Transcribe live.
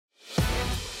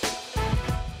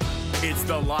It's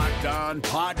the Locked On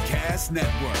Podcast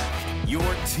Network, your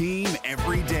team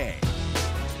every day.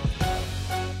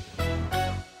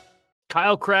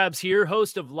 Kyle Krabs here,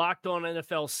 host of Locked On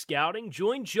NFL Scouting.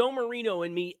 Join Joe Marino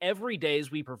and me every day as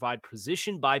we provide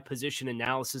position-by-position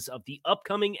analysis of the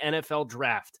upcoming NFL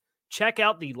Draft. Check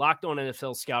out the Locked On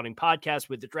NFL Scouting podcast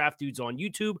with the Draft Dudes on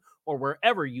YouTube or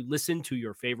wherever you listen to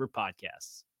your favorite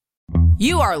podcasts.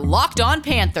 You are Locked On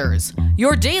Panthers,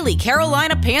 your daily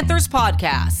Carolina Panthers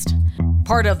podcast.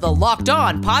 Part of the Locked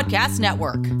On Podcast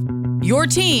Network, your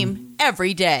team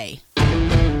every day.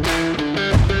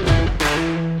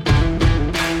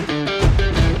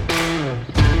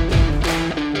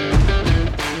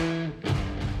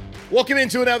 Welcome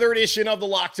into another edition of the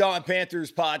Locked On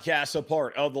Panthers podcast, a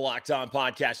part of the Locked On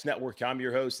Podcast Network. I'm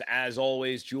your host, as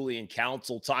always, Julian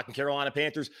Council, talking Carolina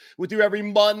Panthers with you every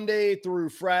Monday through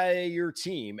Friday, your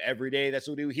team every day. That's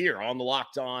what we do here on the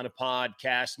Locked On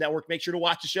Podcast Network. Make sure to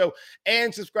watch the show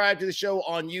and subscribe to the show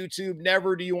on YouTube.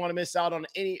 Never do you want to miss out on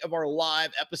any of our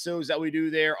live episodes that we do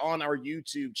there on our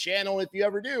YouTube channel. If you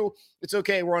ever do, it's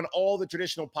okay. We're on all the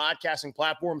traditional podcasting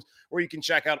platforms where you can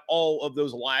check out all of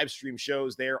those live stream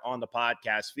shows there on the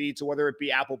podcast feed. So whether it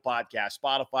be Apple Podcasts,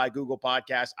 Spotify, Google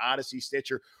Podcasts, Odyssey,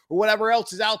 Stitcher, or whatever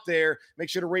else is out there, make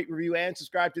sure to rate, review, and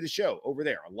subscribe to the show over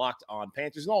there on Locked On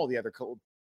Panthers and all the other part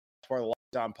of the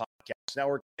Locked On Podcast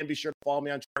Network. And be sure to follow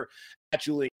me on Twitter at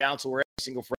Julian Council, where every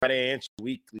single Friday I answer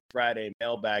weekly Friday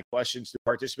mailbag questions. To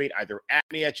participate, either at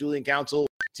me at Julian Council,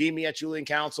 team me at Julian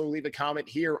Council, leave a comment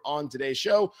here on today's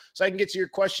show so I can get to your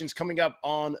questions coming up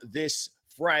on this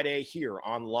Friday here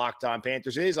on Locked On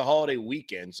Panthers. It is a holiday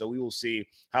weekend, so we will see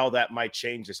how that might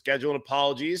change the schedule. And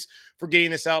apologies for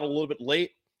getting this out a little bit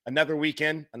late. Another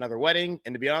weekend, another wedding.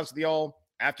 And to be honest with y'all,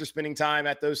 after spending time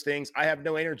at those things, I have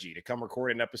no energy to come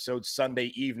record an episode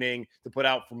Sunday evening to put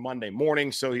out for Monday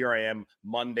morning. So here I am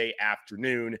Monday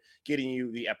afternoon getting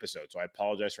you the episode. So I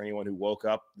apologize for anyone who woke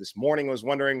up this morning and was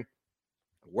wondering,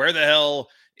 where the hell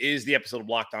is the episode of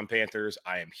Locked On Panthers?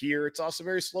 I am here. It's also a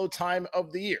very slow time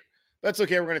of the year. That's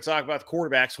okay. We're going to talk about the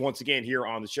quarterbacks once again here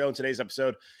on the show. And today's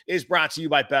episode is brought to you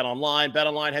by BetOnline.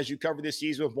 BetOnline has you covered this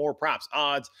season with more props,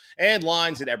 odds, and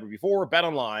lines than ever before.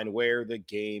 BetOnline, where the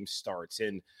game starts.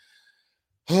 And,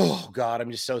 oh, God, I'm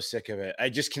just so sick of it. I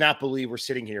just cannot believe we're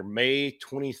sitting here May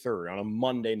 23rd on a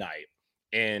Monday night.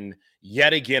 And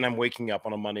yet again, I'm waking up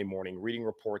on a Monday morning reading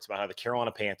reports about how the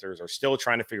Carolina Panthers are still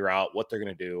trying to figure out what they're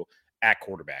going to do at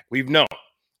quarterback. We've known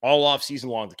all offseason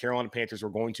long, the Carolina Panthers were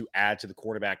going to add to the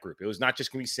quarterback group. It was not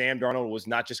just going to be Sam Darnold. It was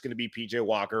not just going to be P.J.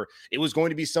 Walker. It was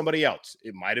going to be somebody else.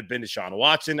 It might have been Deshaun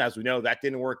Watson. As we know, that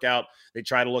didn't work out. They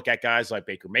tried to look at guys like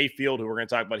Baker Mayfield, who we're going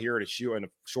to talk about here in a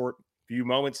short few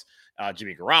moments,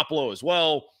 Jimmy Garoppolo as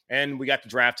well. And we got to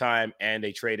draft time, and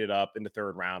they traded up in the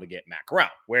third round to get Matt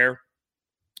Corral, where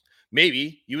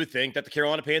maybe you would think that the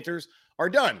Carolina Panthers are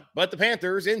done. But the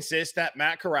Panthers insist that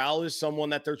Matt Corral is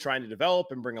someone that they're trying to develop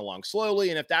and bring along slowly.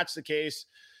 And if that's the case,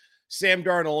 Sam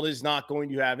Darnold is not going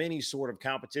to have any sort of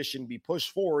competition be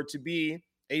pushed forward to be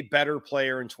a better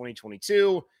player in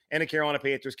 2022. And the Carolina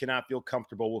Panthers cannot feel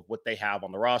comfortable with what they have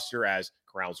on the roster, as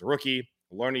Corral's a rookie,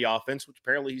 learn the offense, which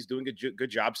apparently he's doing a good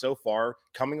job so far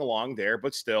coming along there.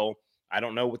 But still, I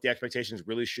don't know what the expectations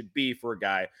really should be for a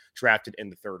guy drafted in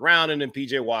the third round. And then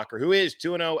P.J. Walker, who is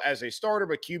 2-0 as a starter,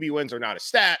 but QB wins are not a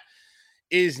stat,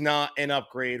 is not an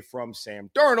upgrade from Sam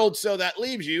Darnold. So that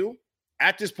leaves you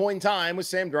at this point in time with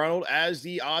Sam Darnold as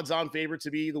the odds-on favorite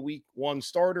to be the week one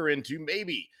starter and to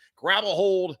maybe grab a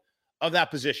hold of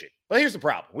that position. But here's the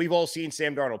problem. We've all seen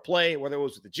Sam Darnold play, whether it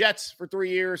was with the Jets for 3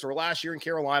 years or last year in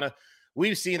Carolina.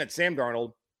 We've seen that Sam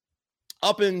Darnold,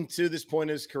 up until this point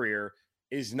in his career,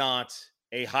 is not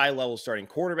a high-level starting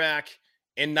quarterback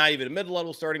and not even a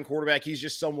mid-level starting quarterback. He's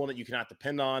just someone that you cannot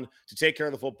depend on to take care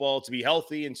of the football, to be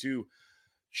healthy, and to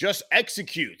just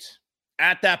execute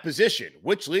at that position,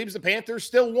 which leaves the Panthers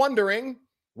still wondering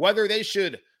whether they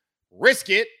should risk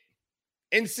it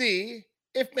and see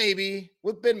if maybe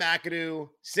with Ben McAdoo,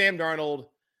 Sam Darnold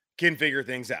can figure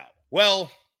things out. Well,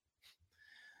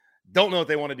 don't know if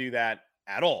they want to do that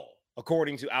at all.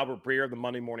 According to Albert Breer, the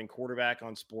Monday Morning Quarterback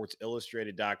on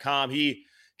SportsIllustrated.com, he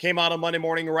came out on Monday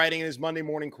morning writing in his Monday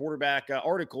Morning Quarterback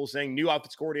article saying new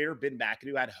offensive coordinator Ben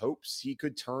McAdoo had hopes he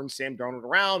could turn Sam Darnold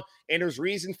around, and there's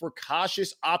reason for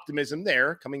cautious optimism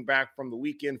there coming back from the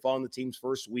weekend following the team's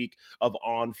first week of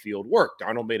on-field work.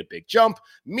 Darnold made a big jump.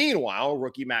 Meanwhile,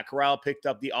 rookie Matt Corral picked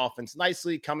up the offense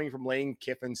nicely, coming from Lane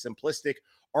Kiffin's simplistic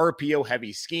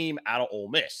RPO-heavy scheme out of Ole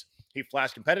Miss. He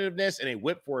flashed competitiveness and a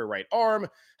whip for a right arm,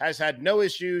 has had no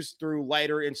issues through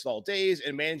lighter install days,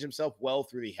 and managed himself well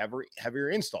through the heavier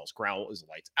installs. Corral is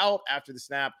lights out after the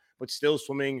snap, but still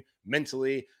swimming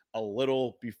mentally a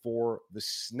little before the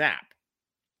snap.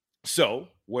 So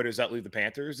where does that leave the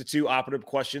Panthers? The two operative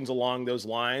questions along those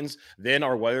lines then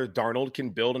are whether Darnold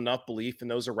can build enough belief in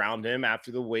those around him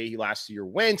after the way he last year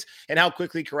went and how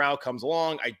quickly Corral comes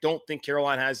along. I don't think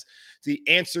Carolina has the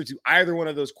answer to either one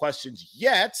of those questions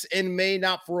yet and may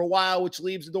not for a while, which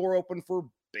leaves the door open for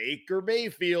Baker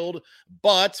Mayfield.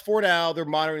 But for now, they're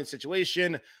monitoring the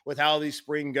situation with how the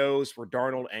spring goes for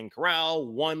Darnold and Corral,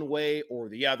 one way or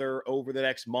the other over the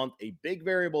next month, a big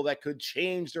variable that could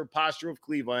change their posture of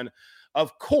Cleveland.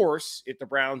 Of course, if the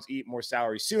Browns eat more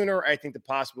salary sooner, I think the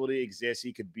possibility exists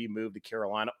he could be moved to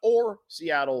Carolina or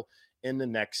Seattle in the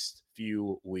next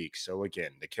few weeks. So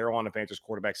again, the Carolina Panthers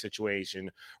quarterback situation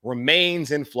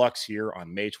remains in flux here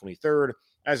on May 23rd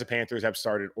as the Panthers have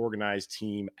started organized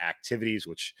team activities,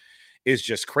 which is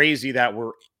just crazy that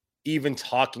we're even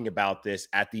talking about this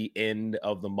at the end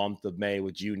of the month of May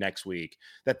with you next week,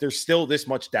 that there's still this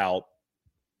much doubt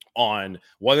on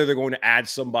whether they're going to add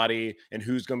somebody and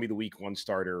who's going to be the week one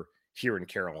starter here in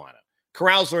Carolina.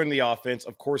 Corral's learning the offense.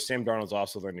 Of course, Sam Darnold's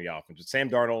also learning the offense. But Sam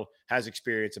Darnold has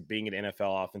experience of being in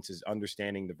NFL offenses,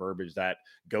 understanding the verbiage that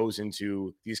goes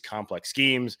into these complex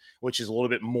schemes, which is a little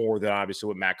bit more than obviously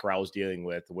what Matt Corral is dealing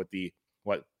with what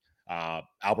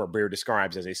Albert Breer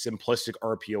describes as a simplistic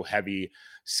RPO-heavy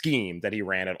scheme that he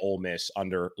ran at Ole Miss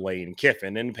under Lane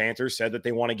Kiffin. And the Panthers said that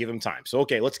they want to give him time. So,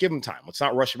 okay, let's give him time. Let's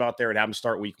not rush him out there and have him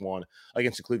start week one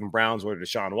against the Cleveland Browns, whether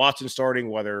Deshaun Watson starting,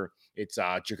 whether it's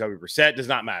Jacoby Brissett, does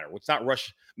not matter. Let's not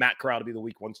rush Matt Corral to be the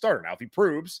week one starter. Now, if he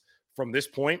proves from this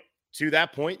point to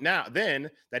that point now, then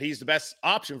that he's the best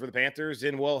option for the Panthers,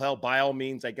 then, well, hell, by all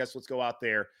means, I guess let's go out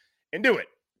there and do it.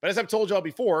 But as I've told y'all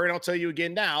before, and I'll tell you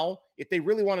again now, if they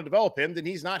really want to develop him, then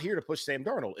he's not here to push Sam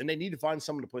Darnold. And they need to find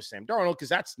someone to push Sam Darnold because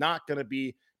that's not going to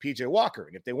be PJ Walker.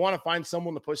 And if they want to find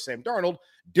someone to push Sam Darnold,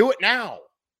 do it now.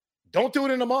 Don't do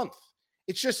it in a month.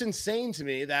 It's just insane to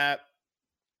me that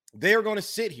they're going to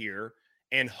sit here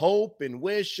and hope and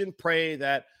wish and pray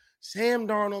that Sam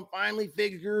Darnold finally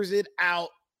figures it out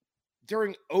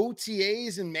during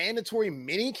OTAs and mandatory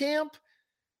minicamp.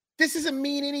 This doesn't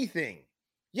mean anything.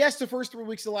 Yes, the first 3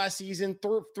 weeks of last season,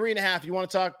 3.5. You want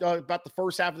to talk about the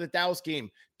first half of the Dallas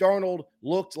game. Darnold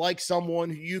looked like someone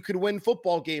who you could win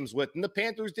football games with, and the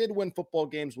Panthers did win football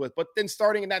games with. But then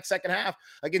starting in that second half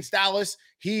against Dallas,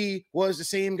 he was the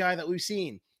same guy that we've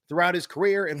seen throughout his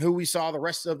career and who we saw the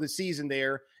rest of the season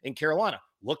there in Carolina.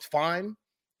 Looked fine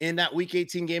in that Week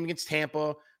 18 game against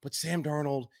Tampa, but Sam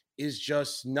Darnold is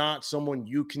just not someone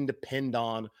you can depend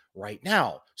on right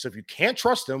now. So if you can't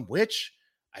trust him, which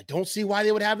I don't see why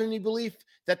they would have any belief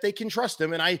that they can trust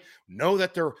him. And I know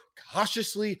that they're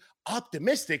cautiously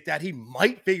optimistic that he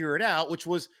might figure it out, which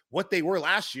was what they were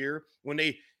last year when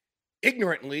they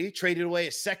ignorantly traded away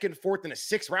a second, fourth, and a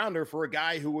sixth rounder for a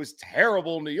guy who was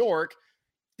terrible in New York.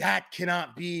 That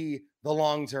cannot be the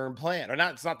long-term plan. Or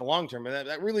not, it's not the long-term, but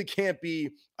that really can't be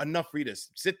enough for you to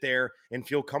sit there and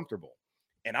feel comfortable.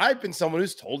 And I've been someone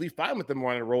who's totally fine with them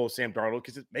wanting to roll with Sam Darnold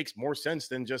because it makes more sense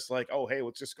than just like, oh, hey,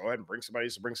 let's just go ahead and bring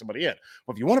somebody in.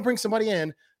 But if you want to bring somebody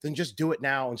in, then just do it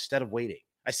now instead of waiting.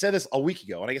 I said this a week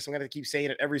ago, and I guess I'm going to keep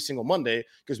saying it every single Monday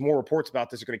because more reports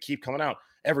about this are going to keep coming out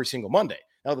every single Monday.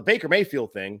 Now, the Baker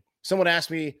Mayfield thing, someone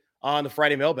asked me on the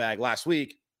Friday mailbag last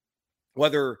week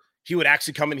whether he would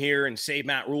actually come in here and save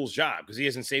Matt Rule's job because he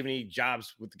hasn't saved any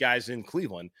jobs with the guys in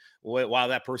Cleveland, while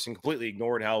that person completely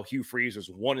ignored how Hugh Freeze was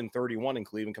 1-31 in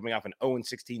Cleveland coming off an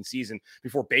 0-16 season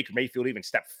before Baker Mayfield even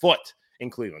stepped foot in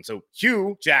Cleveland. So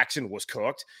Hugh Jackson was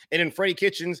cooked, and then Freddie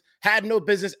Kitchens had no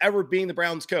business ever being the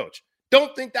Browns coach.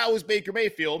 Don't think that was Baker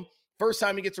Mayfield. First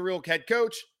time he gets a real head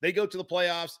coach, they go to the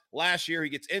playoffs. Last year,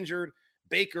 he gets injured.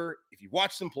 Baker, if you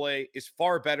watch them play, is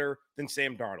far better than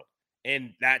Sam Darnold.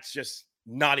 And that's just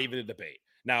not even a debate.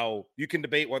 Now, you can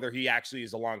debate whether he actually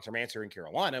is a long-term answer in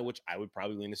Carolina, which I would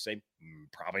probably lean to say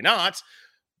probably not.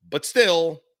 But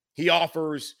still, he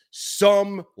offers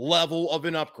some level of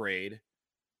an upgrade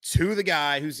to the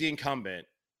guy who's the incumbent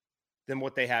than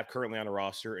what they have currently on the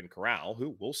roster in Corral,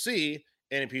 who we'll see,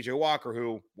 and in PJ Walker,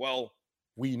 who, well,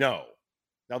 we know.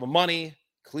 Now, the money,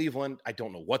 Cleveland, I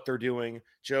don't know what they're doing.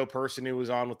 Joe Person, who was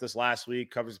on with this last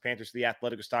week, covers the Panthers for The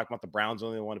Athletic, was talking about the Browns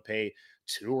only want to pay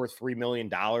 $2 or $3 million,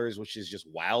 which is just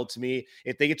wild to me.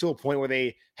 If they get to a point where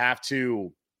they have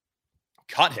to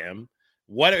cut him,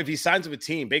 what if he signs with a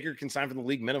team? Baker can sign for the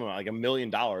league minimum, like $1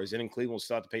 million, and in Cleveland will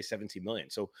still have to pay $17 million.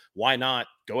 So why not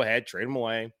go ahead, trade him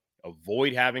away,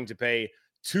 avoid having to pay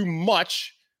too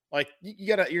much? Like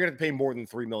you're gonna pay more than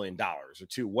 $3 million or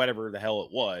 $2, whatever the hell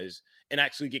it was, and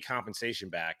actually get compensation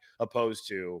back, opposed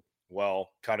to, well,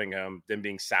 cutting him, then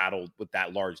being saddled with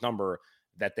that large number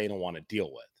that they don't want to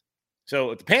deal with.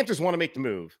 So if the Panthers want to make the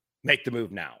move, make the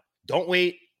move now. Don't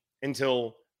wait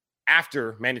until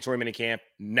after mandatory minicamp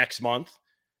next month.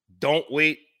 Don't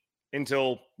wait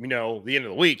until, the end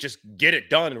of the week. Just get it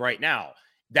done right now.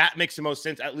 That makes the most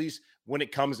sense, at least when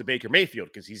it comes to Baker Mayfield,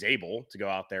 because he's able to go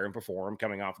out there and perform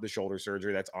coming off of the shoulder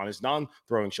surgery that's on his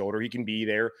non-throwing shoulder. He can be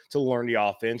there to learn the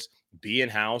offense, be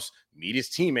in-house, meet his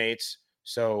teammates.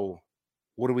 So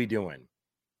what are we doing?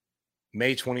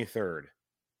 May 23rd,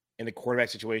 and the quarterback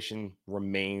situation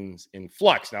remains in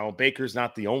flux. Now, Baker's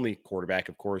not the only quarterback,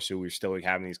 of course, who we're still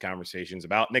having these conversations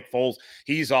about. Nick Foles,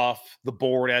 he's off the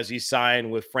board as he signed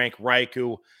with Frank Reich,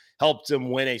 who helped him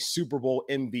win a Super Bowl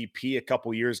MVP a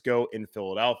couple years ago in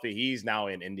Philadelphia. He's now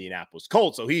in Indianapolis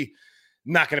Colts, so he's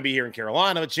not going to be here in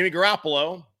Carolina. But Jimmy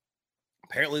Garoppolo,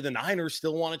 apparently the Niners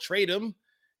still want to trade him,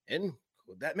 and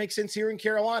that makes sense here in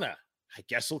Carolina. I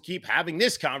guess we'll keep having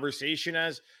this conversation,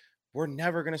 as we're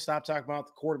never going to stop talking about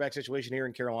the quarterback situation here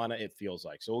in Carolina, it feels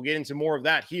like. So we'll get into more of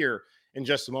that here in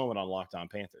just a moment on Locked On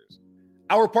Panthers.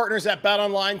 Our partners at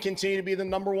BetOnline continue to be the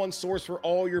number one source for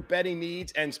all your betting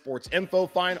needs and sports info.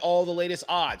 Find all the latest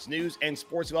odds, news, and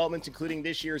sports developments, including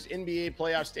this year's NBA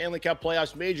playoffs, Stanley Cup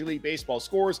playoffs, Major League Baseball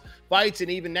scores, fights,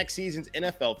 and even next season's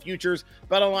NFL futures.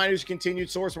 BetOnline is a continued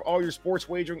source for all your sports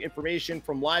wagering information,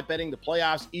 from live betting to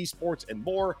playoffs, esports, and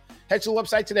more. Head to the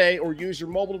website today or use your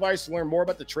mobile device to learn more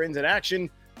about the trends in action.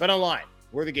 BetOnline,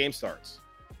 where the game starts.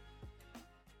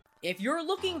 If you're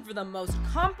looking for the most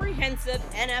comprehensive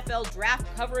NFL draft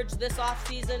coverage this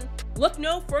offseason, look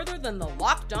no further than the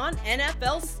Locked On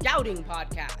NFL Scouting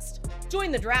Podcast.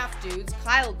 Join the draft dudes,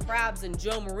 Kyle Krabs and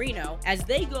Joe Marino, as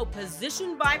they go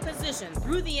position by position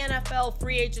through the NFL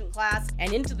free agent class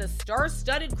and into the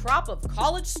star-studded crop of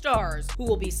college stars who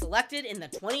will be selected in the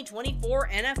 2024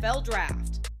 NFL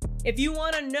Draft. If you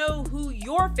want to know who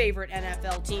your favorite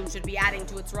NFL team should be adding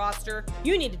to its roster,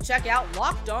 you need to check out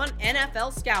Locked On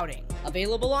NFL Scouting,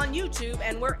 available on YouTube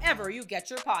and wherever you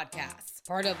get your podcasts.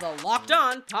 Part of the Locked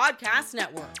On Podcast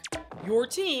Network, your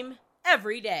team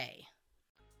every day.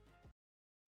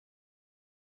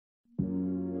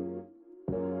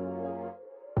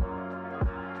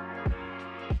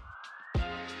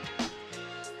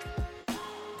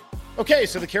 Okay,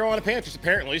 so the Carolina Panthers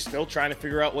apparently still trying to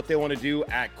figure out what they want to do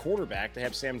at quarterback. They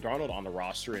have Sam Darnold on the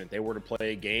roster, and if they were to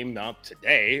play a game not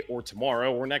today or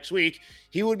tomorrow or next week,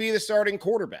 he would be the starting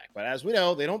quarterback. But as we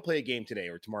know, they don't play a game today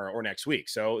or tomorrow or next week,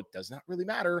 so it does not really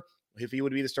matter if he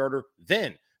would be the starter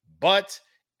then. But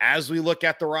as we look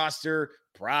at the roster,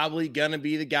 probably going to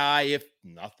be the guy, if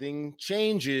nothing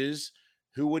changes,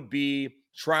 who would be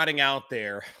trotting out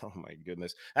there, oh my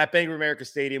goodness, at Bank of America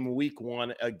Stadium week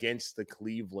 1 against the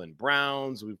Cleveland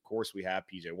Browns. Of course, we have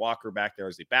PJ Walker back there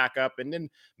as the backup, and then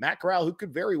Matt Corral, who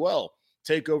could very well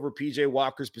take over PJ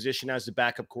Walker's position as the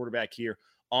backup quarterback here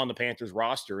on the Panthers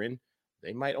roster. And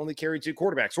they might only carry 2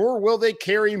 quarterbacks, or will they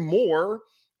carry more,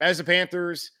 as the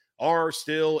Panthers are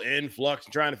still in flux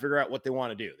and trying to figure out what they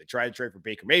want to do? They tried to trade for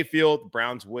Baker Mayfield. The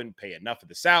Browns wouldn't pay enough of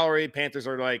the salary. Panthers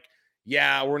are like,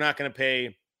 yeah, we're not going to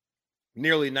pay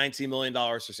nearly $19 million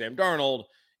for Sam Darnold,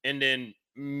 and then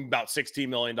about $16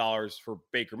 million for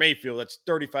Baker Mayfield. That's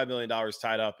 $35 million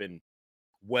tied up in,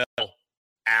 well,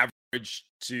 average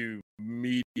to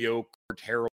mediocre,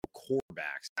 terrible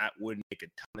quarterbacks. That wouldn't make a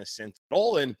ton of sense at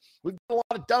all. And we've done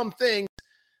a lot of dumb things.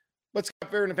 But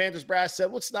Scott Fair and the Panthers brass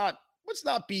said, let's not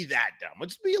be that dumb.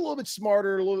 Let's be a little bit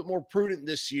smarter, a little bit more prudent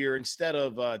this year, instead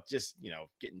of just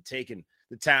getting taken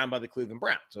the town by the Cleveland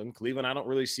Browns. So in Cleveland, I don't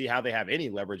really see how they have any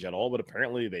leverage at all, but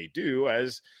apparently they do,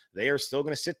 as they are still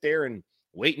going to sit there and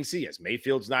wait and see, as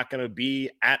Mayfield's not going to be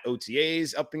at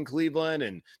OTAs up in Cleveland,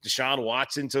 and Deshaun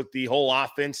Watson took the whole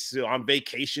offense on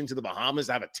vacation to the Bahamas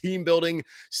to have a team building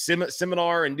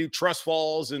seminar and do trust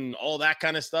falls and all that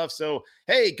kind of stuff. So,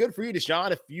 hey, good for you,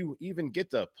 Deshaun. If you even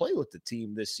get to play with the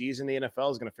team this season, the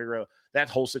NFL is going to figure out that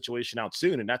whole situation out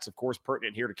soon. And that's, of course,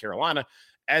 pertinent here to Carolina,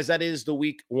 as that is the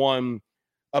week 1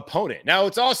 opponent. Now,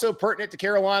 it's also pertinent to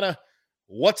Carolina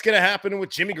what's going to happen with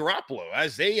Jimmy Garoppolo,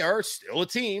 as they are still a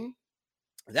team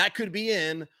that could be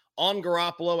in on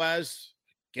Garoppolo, as,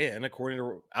 again, according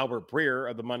to Albert Breer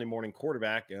of the Monday Morning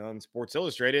Quarterback on Sports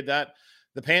Illustrated, that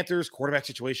the Panthers quarterback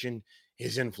situation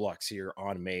is in flux here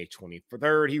on May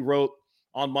 23rd. He wrote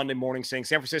on Monday morning saying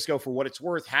San Francisco, for what it's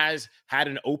worth, has had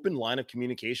an open line of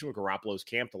communication with Garoppolo's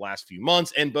camp the last few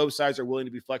months, and both sides are willing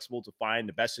to be flexible to find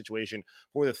the best situation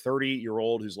for the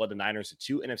 30-year-old who's led the Niners to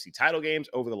 2 NFC title games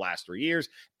over the last 3 years.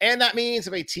 And that means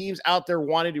if a team's out there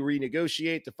wanting to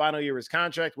renegotiate the final year of his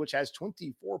contract, which has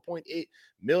 $24.8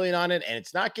 million on it, and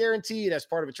it's not guaranteed as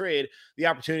part of a trade, the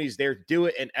opportunity is there to do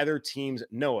it, and other teams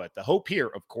know it. The hope here,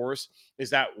 of course, is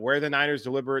that where the Niners'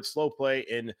 deliberate slow play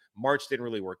in March didn't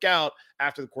really work out,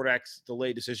 after the quarterback's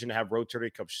delayed decision to have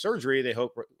rotator cuff surgery, they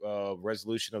hope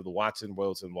resolution of the Wilson,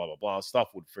 blah, blah, blah stuff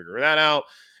would figure that out.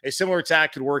 A similar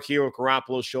attack could work here with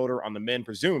Garoppolo's shoulder on the mend.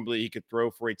 Presumably, he could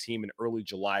throw for a team in early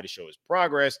July to show his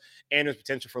progress, and there's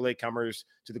potential for latecomers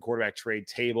to the quarterback trade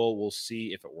table. We'll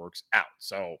see if it works out.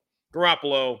 So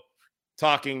Garoppolo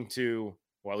talking to,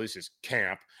 well, at least his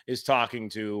camp is talking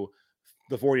to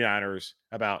the 49ers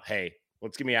about, hey,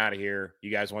 let's get me out of here.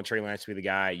 You guys want Trey Lance to be the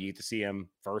guy. You get to see him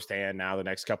firsthand now the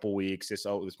next couple of weeks, this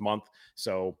month.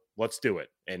 So let's do it.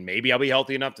 And maybe I'll be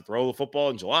healthy enough to throw the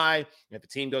football in July. And if the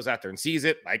team goes out there and sees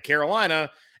it, like Carolina,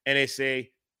 and they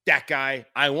say, that guy,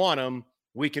 I want him,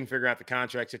 we can figure out the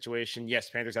contract situation. Yes,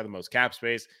 Panthers have the most cap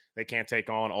space. They can't take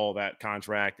on all that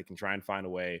contract. They can try and find a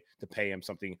way to pay him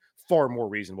something far more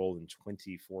reasonable than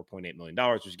 $24.8 million,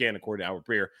 which, again, according to Albert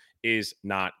Breer, is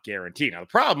not guaranteed. Now, the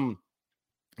problem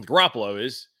Garoppolo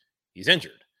is he's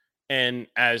injured. And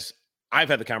as I've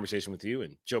had the conversation with you,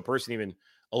 and Joe Person even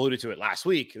alluded to it last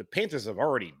week, the Panthers have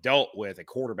already dealt with a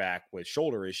quarterback with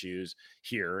shoulder issues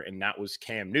here, and that was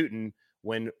Cam Newton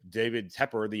when David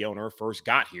Tepper, the owner, first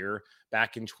got here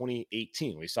back in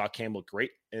 2018. We saw Cam look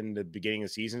great in the beginning of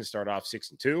the season, start off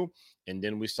 6-2, and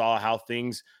then we saw how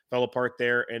things fell apart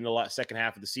there in the second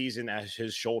half of the season as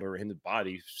his shoulder and the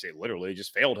body, literally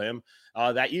just failed him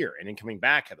that year. And then coming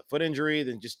back, had the foot injury,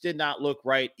 then just did not look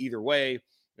right either way at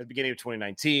the beginning of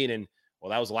 2019. And,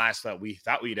 well, that was the last that we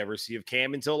thought we'd ever see of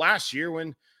Cam until last year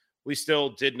when we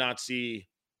still did not see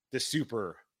the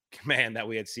super command that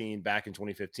we had seen back in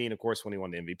 2015, of course, when he won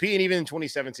the MVP, and even in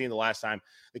 2017, the last time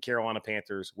the Carolina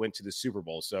Panthers went to the Super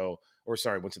Bowl.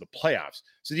 Went to the playoffs.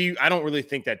 So I don't really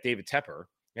think that David Tepper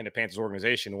and the Panthers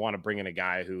organization want to bring in a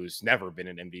guy who's never been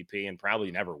an MVP and probably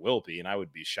never will be, and I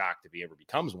would be shocked if he ever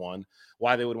becomes one,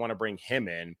 why they would want to bring him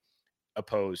in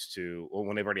opposed to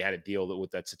when they've already had a deal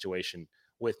with that situation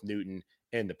with Newton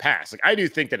in the past. Like, I do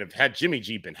think that if had Jimmy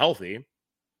G been healthy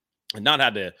and not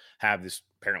had to have this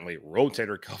apparently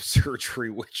rotator cuff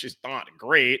surgery, which is not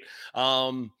great,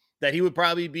 that he would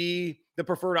probably be the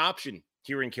preferred option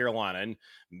here in Carolina. And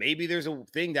maybe there's a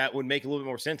thing that would make a little bit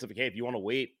more sense of, okay, if you want to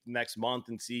wait next month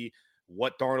and see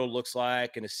what Darnold looks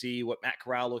like and to see what Matt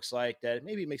Corral looks like, that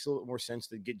maybe it makes a little bit more sense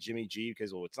to get Jimmy G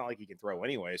because, well, it's not like he can throw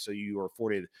anyway. So you are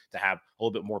afforded to have a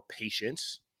little bit more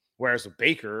patience. Whereas with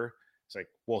Baker, it's like,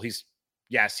 well, he's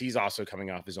also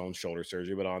coming off his own shoulder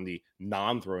surgery, but on the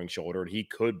non-throwing shoulder, and he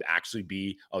could actually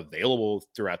be available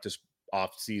throughout this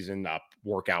off-season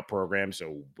workout program.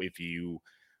 So if you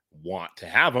want to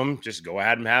have him, just go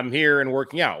ahead and have him here and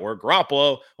working out. Or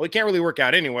Garoppolo, well, he can't really work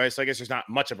out anyway, so I guess there's not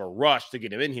much of a rush to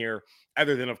get him in here,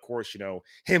 other than, of course,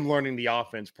 him learning the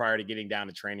offense prior to getting down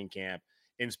to training camp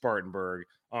in Spartanburg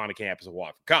on a campus of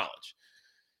Wofford College.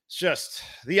 It's just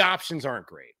the options aren't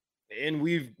great. And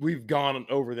we've gone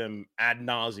over them ad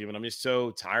nauseum, and I'm just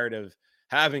so tired of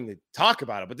having to talk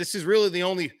about it. But this is really the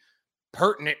only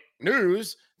pertinent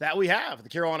news that we have the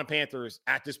Carolina Panthers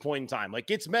at this point in time. Like,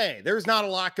 it's May. There's not a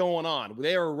lot going on.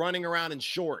 They are running around in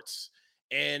shorts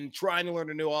and trying to learn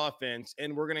a new offense,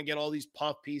 and we're going to get all these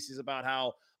puff pieces about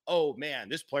how, oh, man,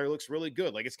 this player looks really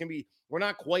good. Like, it's going to be – we're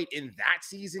not quite in that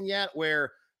season yet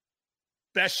where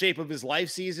best shape of his life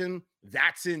season,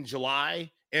 that's in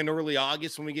July. In early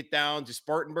August, when we get down to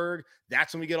Spartanburg,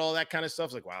 that's when we get all that kind of stuff.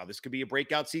 It's like, wow, this could be a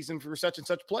breakout season for such and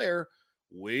such player.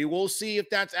 We will see if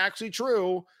that's actually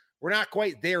true. We're not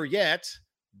quite there yet,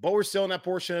 but we're still in that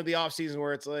portion of the offseason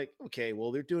where it's like, okay,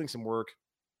 well, they're doing some work.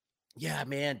 Yeah,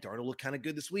 man, Darnold looked kind of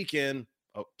good this weekend.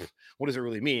 Oh, what does it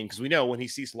really mean? Because we know when he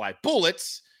sees live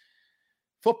bullets,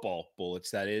 football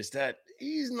bullets, that is, that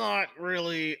he's not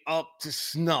really up to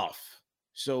snuff.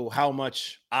 So how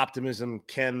much optimism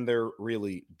can there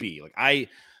really be? Like,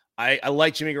 I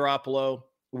like Jimmy Garoppolo.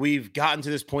 We've gotten to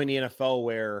this point in the NFL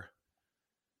where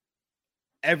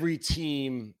every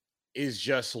team is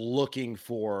just looking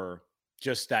for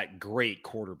just that great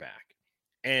quarterback.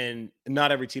 And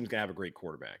not every team's going to have a great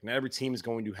quarterback. Not every team is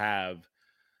going to have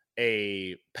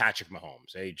a Patrick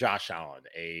Mahomes, a Josh Allen,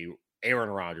 a Aaron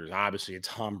Rodgers, obviously a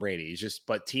Tom Brady.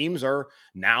 But teams are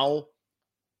now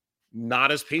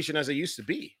not as patient as they used to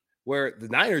be, where the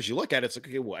Niners, you look at it, it's like,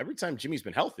 okay, well, every time Jimmy's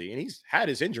been healthy, and he's had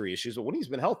his injury issues, but when he's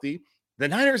been healthy, the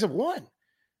Niners have won.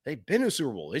 They've been to a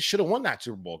Super Bowl. They should have won that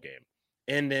Super Bowl game.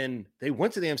 And then they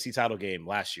went to the NFC title game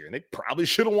last year, and they probably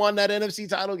should have won that NFC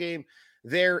title game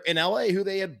there in LA, who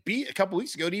they had beat a couple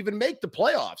weeks ago to even make the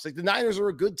playoffs. Like, the Niners are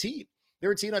a good team.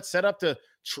 They're a team that's set up to,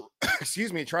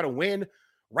 try to win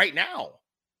right now.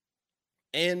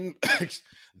 And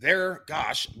they're,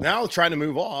 now trying to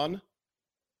move on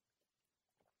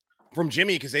from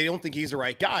Jimmy because they don't think he's the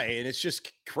right guy. And it's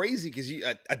just crazy because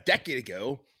a decade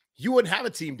ago, you wouldn't have a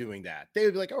team doing that. They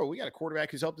would be like, oh, we got a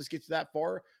quarterback who's helped us get to that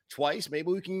far twice. Maybe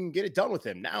we can get it done with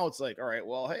him. Now it's like, all right,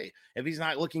 well, hey, if he's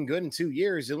not looking good in 2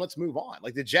 years, then let's move on.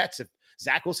 Like the Jets, if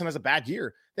Zach Wilson has a bad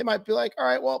year, they might be like, all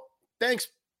right, well, thanks,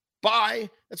 bye.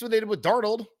 That's what they did with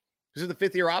Darnold. This is the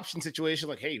 5th-year option situation.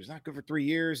 Like, hey, he was not good for 3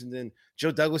 years, and then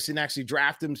Joe Douglas didn't actually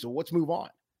draft him, so let's move on.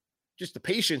 Just the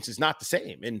patience is not the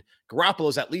same. And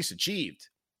Garoppolo's at least achieved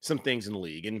some things in the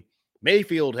league. And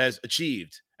Mayfield has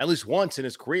achieved at least once in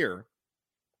his career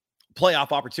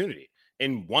playoff opportunity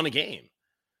and won a game.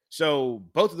 So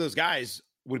both of those guys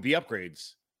would be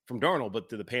upgrades from Darnold, but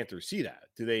do the Panthers see that?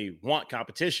 Do they want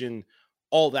competition?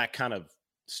 All that kind of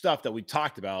stuff that we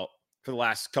talked about for the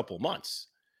last couple of months.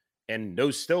 And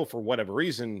those still, for whatever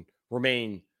reason,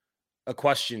 remain a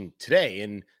question today.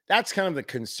 And that's kind of the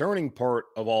concerning part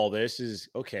of all this is,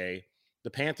 okay, the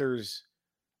Panthers,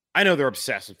 I know they're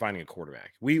obsessed with finding a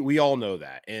quarterback. We all know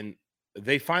that. And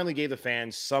they finally gave the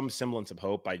fans some semblance of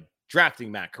hope by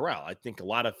drafting Matt Corral. I think a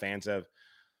lot of fans have,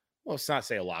 well, it's not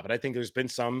say a lot, but I think there's been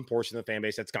some portion of the fan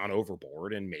base that's gone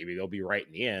overboard, and maybe they'll be right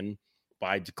in the end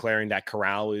by declaring that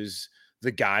Corral is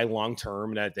the guy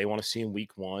long-term that they want to see in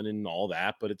week 1 and all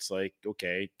that. But it's like,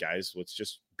 okay, guys, let's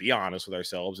just be honest with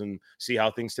ourselves and see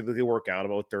how things typically work out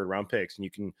about 3rd-round picks. And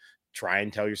you can try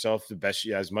and tell yourself the best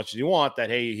as much as you want that,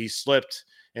 hey, he slipped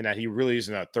and that he really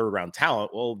isn't a 3rd-round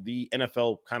talent. Well, the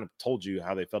NFL kind of told you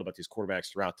how they felt about these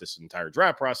quarterbacks throughout this entire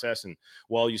draft process. And,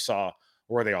 well, you saw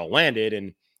where they all landed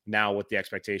and now what the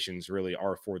expectations really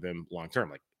are for them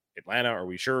long-term. Like, Atlanta, are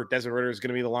we sure Desmond Ridder is going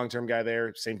to be the long-term guy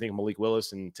there? Same thing with Malik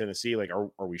Willis in Tennessee. Like,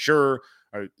 are we sure?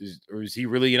 Or is he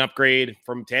really an upgrade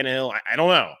from Tannehill? I don't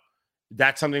know.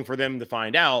 That's something for them to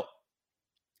find out.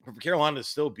 But for Carolina to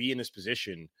still be in this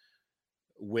position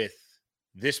with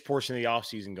this portion of the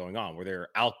offseason going on, where they're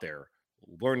out there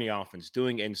learning the offense,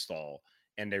 doing install,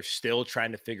 and they're still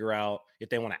trying to figure out if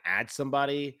they want to add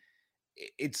somebody,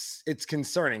 it's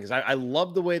concerning because I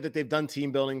love the way that they've done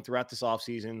team building throughout this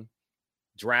offseason.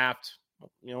 Draft,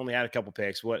 you only had a couple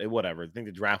picks, whatever. I think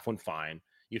the draft went fine.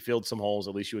 You filled some holes.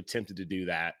 At least you attempted to do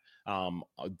that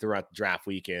throughout the draft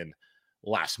weekend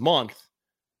last month.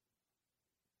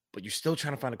 But you're still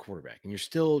trying to find a quarterback, and you're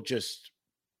still just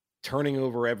turning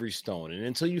over every stone. And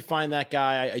until you find that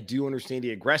guy, I do understand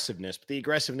the aggressiveness, but the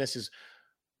aggressiveness is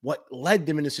what led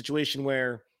them in a situation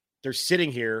where they're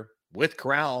sitting here with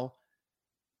Corral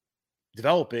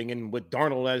developing and with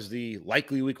Darnold as the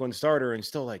likely week 1 starter and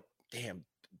still like, damn,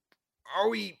 are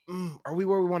we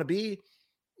where we want to be?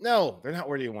 No, they're not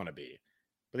where they want to be,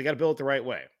 but they got to build it the right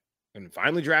way. And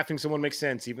finally drafting someone makes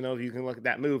sense, even though you can look at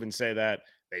that move and say that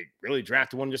they really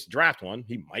drafted one just to draft one.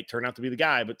 He might turn out to be the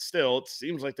guy, but still, it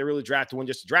seems like they really drafted one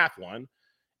just to draft one.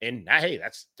 And hey,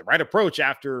 that's the right approach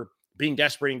after being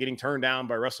desperate and getting turned down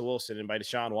by Russell Wilson and by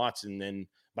Deshaun Watson and then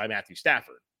by Matthew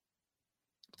Stafford.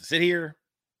 But to sit here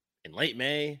in late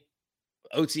May,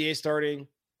 OTA starting,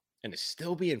 and to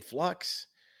still be in flux,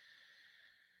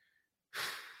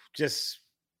 just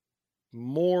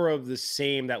more of the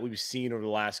same that we've seen over the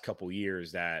last couple of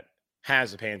years that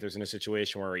has the Panthers in a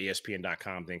situation where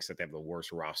ESPN.com thinks that they have the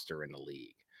worst roster in the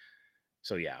league.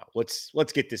 So yeah, let's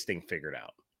get this thing figured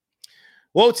out.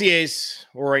 Well, OTAs,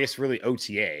 or I guess really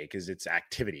OTA because it's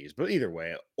activities, but either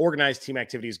way, organized team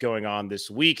activities going on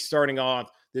this week. Starting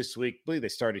off this week, I believe they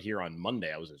started here on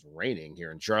Monday. It was raining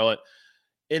here in Charlotte.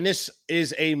 And this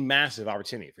is a massive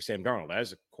opportunity for Sam Darnold as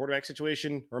the quarterback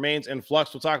situation remains in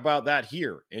flux. We'll talk about that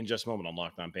here in just a moment on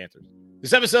Locked On Panthers.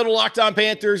 This episode of Locked On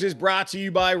Panthers is brought to you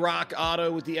by Rock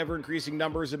Auto. With the ever-increasing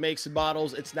numbers of makes and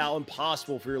models, it's now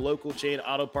impossible for your local chain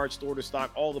auto parts store to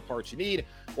stock all the parts you need.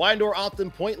 Why endure often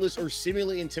pointless or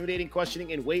seemingly intimidating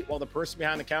questioning and wait while the person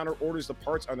behind the counter orders the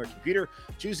parts on their computer,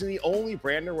 choosing the only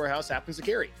brand their warehouse happens to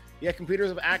carry? Yet computers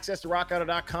have access to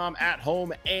rockauto.com at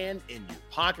home and in your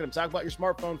pocket. I'm talking about your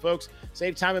smartphone, folks.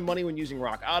 Save time and money when using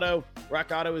Rock Auto.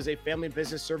 Rock Auto is a family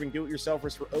business serving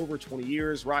do-it-yourselfers for over 20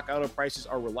 years. Rock Auto prices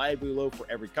are reliably low for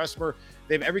every customer.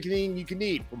 They have everything you can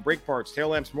need, from brake parts, tail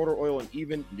lamps, motor oil, and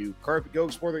even new carpet. Go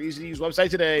explore their easy-to-use website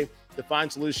today to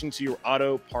find solutions to your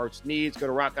auto parts needs. Go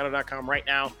to rockauto.com right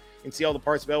now and see all the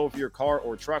parts available for your car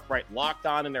or truck. Right, Locked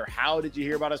On in there. How did you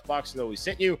hear about us box that we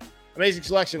sent you? Amazing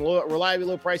selection, reliably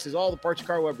low prices, all the parts your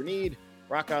car will ever need.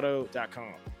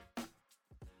 RockAuto.com.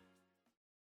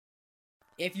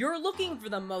 If you're looking for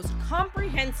the most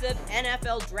comprehensive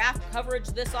NFL draft coverage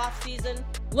this offseason,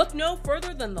 look no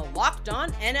further than the Locked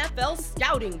On NFL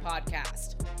Scouting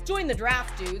Podcast. Join the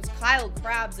draft dudes, Kyle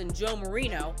Krabs and Joe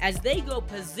Marino, as they go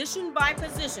position by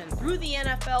position through the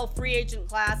NFL free agent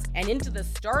class and into the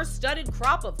star-studded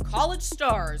crop of college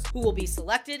stars who will be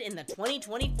selected in the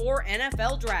 2024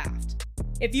 NFL Draft.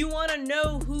 If you want to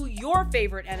know who your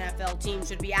favorite NFL team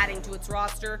should be adding to its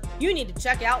roster, you need to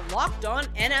check out Locked On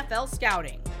NFL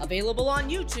Scouting, available on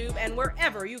YouTube and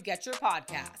wherever you get your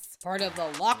podcasts. Part of the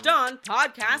Locked On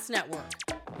Podcast Network,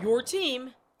 your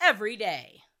team every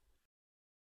day.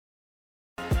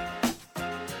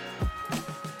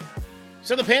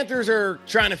 So the Panthers are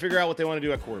trying to figure out what they want to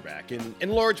do at quarterback, in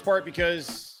large part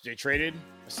because they traded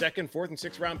a second, fourth, and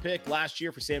sixth round pick last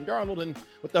year for Sam Darnold, and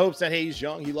with the hopes that, hey, he's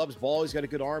young, he loves ball, he's got a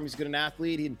good arm, he's good an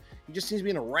athlete, he just seems to be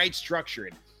in the right structure.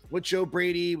 And with Joe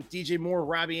Brady, with DJ Moore,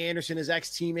 Robbie Anderson, his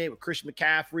ex-teammate, with Christian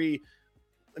McCaffrey,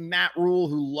 and Matt Rule,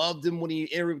 who loved him when he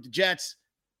interviewed with the Jets,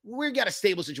 we've got a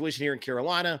stable situation here in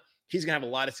Carolina. He's going to have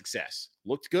a lot of success.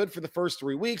 Looked good for the first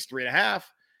 3 weeks, 3.5,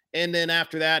 and then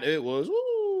after that, it was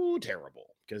terrible,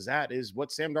 because that is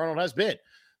what Sam Darnold has been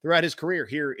throughout his career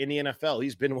here in the NFL.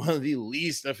 He's been one of the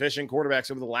least efficient quarterbacks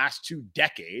over the last 2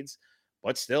 decades,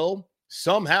 but still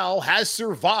somehow has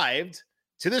survived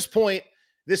to this point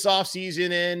this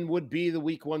offseason and would be the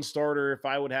week 1 starter, if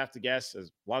I would have to guess,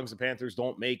 as long as the Panthers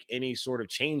don't make any sort of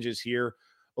changes here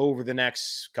over the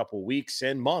next couple weeks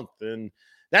and month. And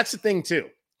that's the thing, too,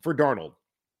 for Darnold,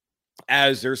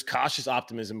 as there's cautious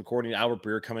optimism, according to Albert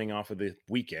Breer, coming off of the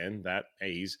weekend, that,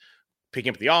 hey, he's picking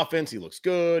up the offense. He looks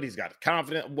good. He's got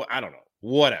confidence. I don't know.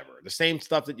 Whatever. The same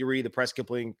stuff that you read, the press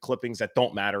clippings that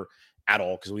don't matter at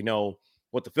all, because we know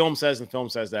what the film says, and the film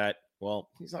says that, well,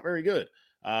 he's not very good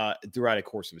throughout the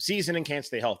course of the season and can't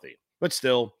stay healthy. But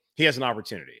still, he has an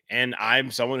opportunity. And I'm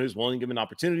someone who's willing to give him an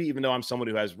opportunity, even though I'm someone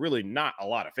who has really not a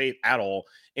lot of faith at all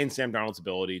in Sam Darnold's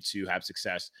ability to have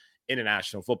success in a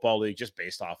National Football League, just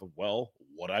based off of, well,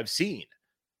 what I've seen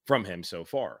from him so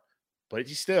far. But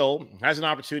he still has an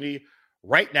opportunity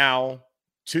right now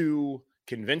to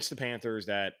convince the Panthers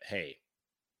that, hey,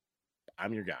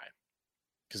 I'm your guy.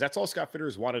 Because that's all Scott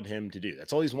Fitter's wanted him to do.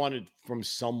 That's all he's wanted from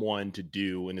someone to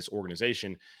do in this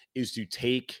organization, is to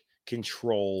take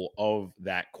control of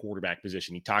that quarterback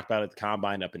position. He talked about it at the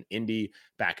Combine up in Indy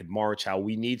back in March, how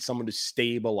we need someone to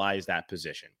stabilize that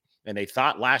position. And they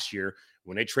thought last year,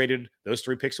 when they traded those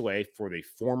 3 picks away for the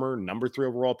former number 3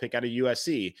 overall pick out of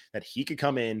USC, that he could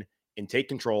come in and take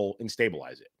control and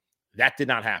stabilize it. That did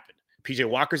not happen. PJ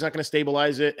Walker's not going to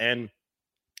stabilize it, and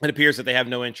it appears that they have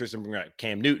no interest in bringing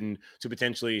Cam Newton to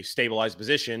potentially stabilize a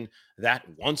position that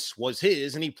once was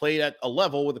his, and he played at a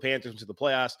level with the Panthers into the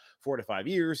playoffs 4 to 5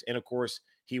 years, and of course,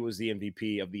 he was the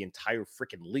MVP of the entire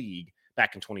freaking league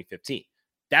back in 2015.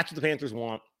 That's what the Panthers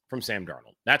want from Sam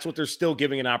Darnold. That's what they're still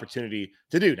giving an opportunity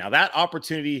to do. Now, that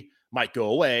opportunity might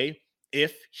go away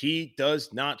if he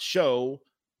does not show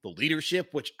the leadership,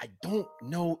 which I don't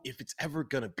know if it's ever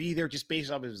going to be there, just based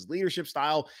off of his leadership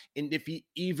style, and if he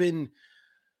even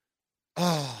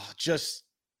just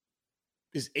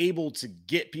is able to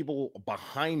get people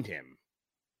behind him.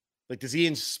 Like, does he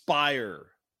inspire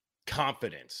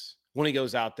confidence when he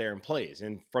goes out there and plays?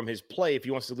 And from his play, if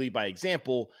he wants to lead by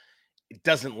example, it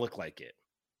doesn't look like it.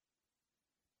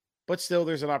 But still,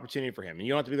 there's an opportunity for him. And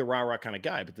you don't have to be the rah-rah kind of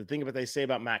guy. But the thing about they say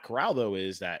about Matt Corral, though,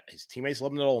 is that his teammates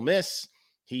love him at Ole Miss.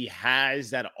 He has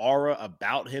that aura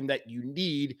about him that you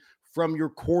need from your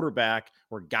quarterback,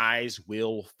 where guys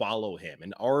will follow him.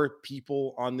 And are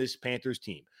people on this Panthers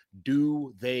team,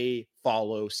 do they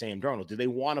follow Sam Darnold? Do they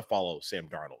want to follow Sam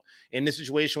Darnold? In this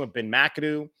situation with Ben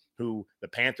McAdoo, who the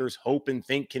Panthers hope and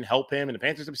think can help him, and the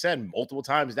Panthers have said multiple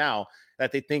times now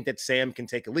that they think that Sam can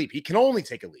take a leap. He can only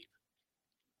take a leap.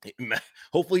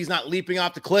 Hopefully he's not leaping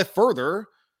off the cliff further,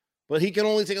 but he can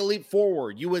only take a leap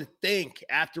forward. You would think,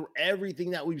 after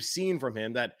everything that we've seen from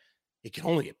him, that it can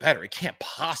only get better. It can't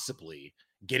possibly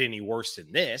get any worse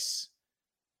than this.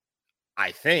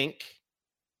 I think,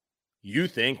 you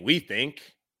think, we think,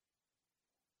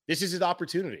 this is his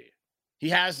opportunity. He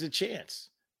has the chance.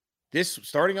 This,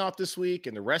 starting off this week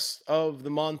and the rest of the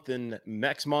month and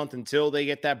next month, until they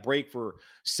get that break for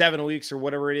 7 weeks or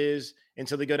whatever it is,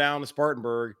 until they go down to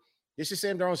Spartanburg, this is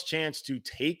Sam Darnold's chance to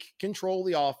take control of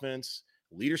the offense,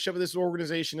 leadership of this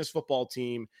organization, this football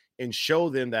team, and show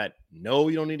them that, no,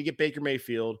 you don't need to get Baker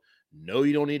Mayfield. No,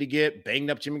 you don't need to get banged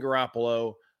up Jimmy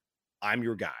Garoppolo. I'm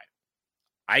your guy.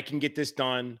 I can get this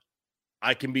done.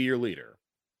 I can be your leader.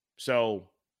 So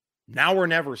now or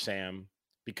never, Sam,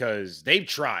 because they've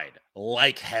tried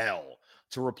like hell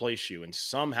to replace you, and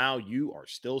somehow you are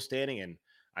still standing, and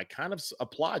I kind of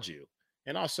applaud you,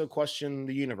 and also question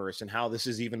the universe and how this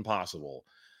is even possible.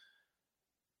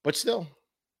 But still,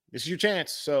 this is your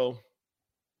chance, so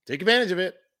take advantage of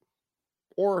it.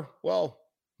 Or, well,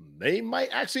 they might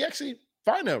actually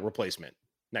find a replacement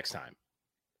next time.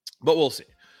 But we'll see.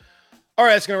 All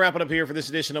right, that's going to wrap it up here for this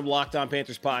edition of Locked On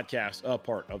Panthers podcast, a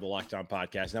part of the Locked On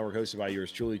Podcast Network, hosted by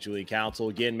yours truly, Julian Council.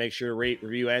 Again, make sure to rate,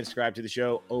 review, and subscribe to the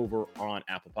show over on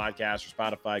Apple Podcasts or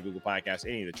Spotify, Google Podcasts,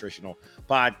 any of the traditional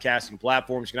podcasting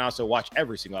platforms. You can also watch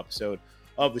every single episode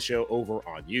of the show over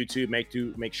on YouTube.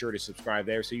 Make sure to subscribe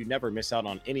there so you never miss out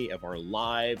on any of our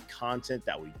live content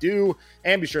that we do.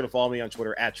 And be sure to follow me on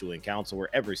Twitter at Julian Council, where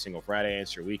every single Friday I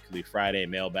answer weekly Friday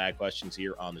mailbag questions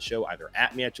here on the show. Either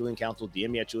at me at Julian Council, DM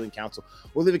me at Julian Council,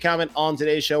 or leave a comment on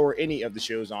today's show or any of the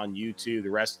shows on YouTube the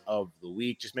rest of the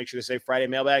week. Just make sure to say Friday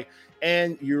mailbag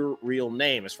and your real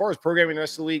name. As far as programming the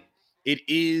rest of the week, it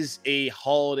is a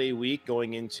holiday week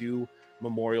going into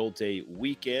Memorial Day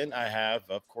weekend. I have,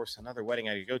 of course, another wedding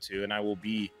I could go to, and I will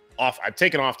be off. I've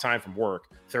taken off time from work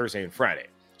Thursday and Friday.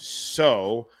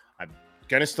 So I'm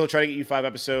going to still try to get you 5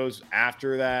 episodes.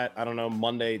 After that, I don't know,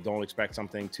 Monday, don't expect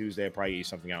something. Tuesday, I'll probably get you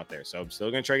something out there. So I'm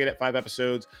still going to try to get 5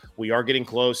 episodes. We are getting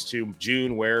close to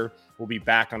June, where we'll be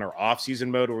back on our off-season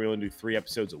mode, where we're going to do 3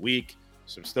 episodes a week.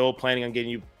 So I'm still planning on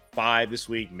getting you 5 this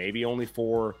week, maybe only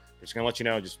 4. Just going to let you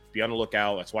know, just be on the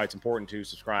lookout. That's why it's important to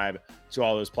subscribe to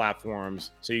all those platforms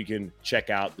so you can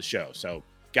check out the show. So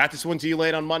got this one to you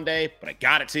late on Monday, but I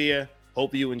got it to you.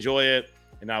 Hope you enjoy it.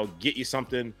 And I'll get you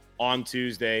something on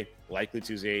Tuesday, likely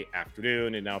Tuesday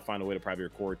afternoon. And I'll find a way to probably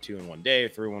record 2 in one day,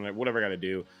 3 in one day, whatever I got to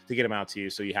do to get them out to you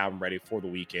so you have them ready for the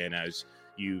weekend as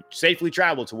you safely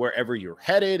travel to wherever you're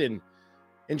headed and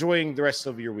enjoying the rest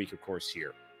of your week, of course,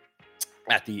 here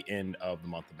at the end of the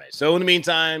month of May. So in the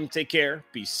meantime, take care,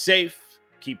 be safe,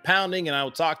 keep pounding, and I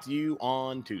will talk to you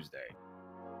on Tuesday.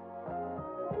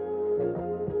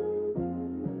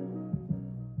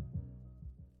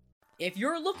 If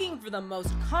you're looking for the most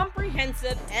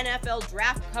comprehensive NFL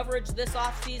draft coverage this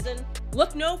offseason,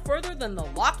 look no further than the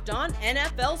Locked On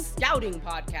NFL Scouting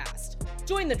Podcast.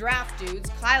 Join the draft dudes,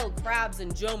 Kyle Krabs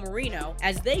and Joe Marino,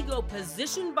 as they go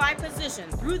position by position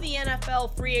through the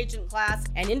NFL free agent class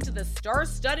and into the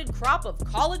star-studded crop of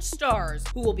college stars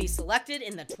who will be selected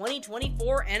in the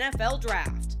 2024 NFL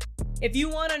Draft. If you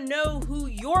want to know who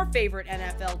your favorite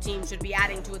NFL team should be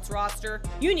adding to its roster,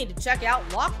 you need to check out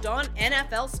Locked On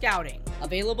NFL Scouting,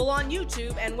 available on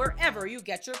YouTube and wherever you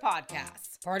get your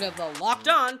podcasts. Part of the Locked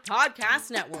On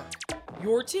Podcast Network,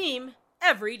 your team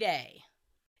every day.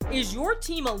 Is your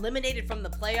team eliminated from the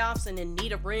playoffs and in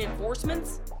need of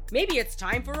reinforcements? Maybe it's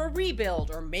time for a rebuild,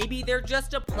 or maybe they're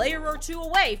just a player or 2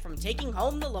 away from taking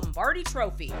home the Lombardi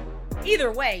Trophy.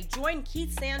 Either way, join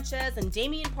Keith Sanchez and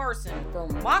Damian Parson for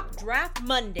Mock Draft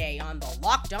Monday on the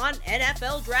Locked On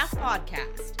NFL Draft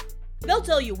Podcast. They'll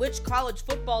tell you which college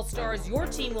football stars your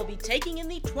team will be taking in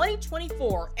the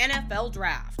 2024 NFL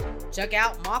Draft. Check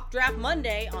out Mock Draft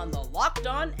Monday on the Locked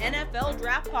On NFL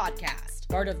Draft Podcast,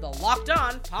 part of the Locked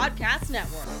On Podcast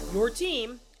Network, your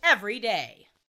team every day.